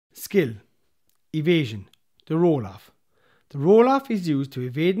Skill. Evasion. The roll-off. The roll-off is used to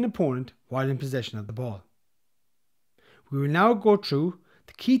evade an opponent while in possession of the ball. We will now go through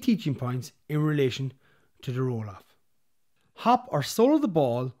the key teaching points in relation to the roll-off. Hop or solo the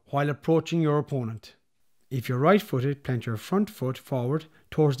ball while approaching your opponent. If you're right-footed, plant your front foot forward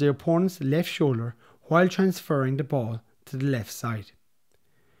towards the opponent's left shoulder while transferring the ball to the left side.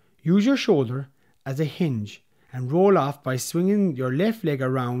 Use your shoulder as a hinge and roll off by swinging your left leg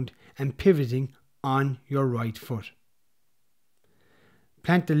around and pivoting on your right foot.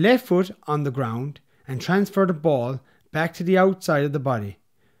 Plant the left foot on the ground and transfer the ball back to the outside of the body,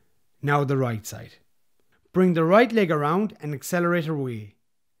 now the right side. Bring the right leg around and accelerate away.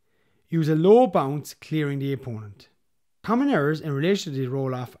 Use a low bounce, clearing the opponent. Common errors in relation to the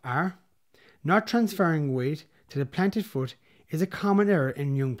roll-off are: not transferring weight to the planted foot is a common error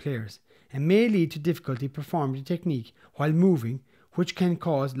in young players and may lead to difficulty performing the technique while moving, which can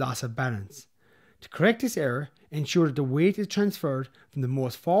cause loss of balance. To correct this error, ensure that the weight is transferred from the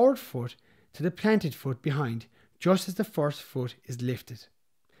most forward foot to the planted foot behind, just as the first foot is lifted.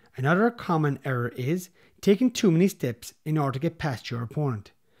 Another common error is taking too many steps in order to get past your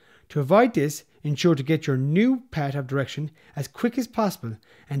opponent. To avoid this, ensure to get your new path of direction as quick as possible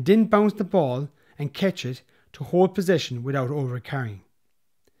and then bounce the ball and catch it to hold possession without overcarrying.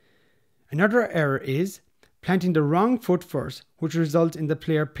 Another error is planting the wrong foot first, which results in the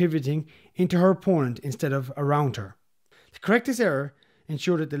player pivoting into her opponent instead of around her. To correct this error,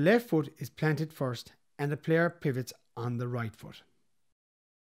 ensure that the left foot is planted first and the player pivots on the right foot.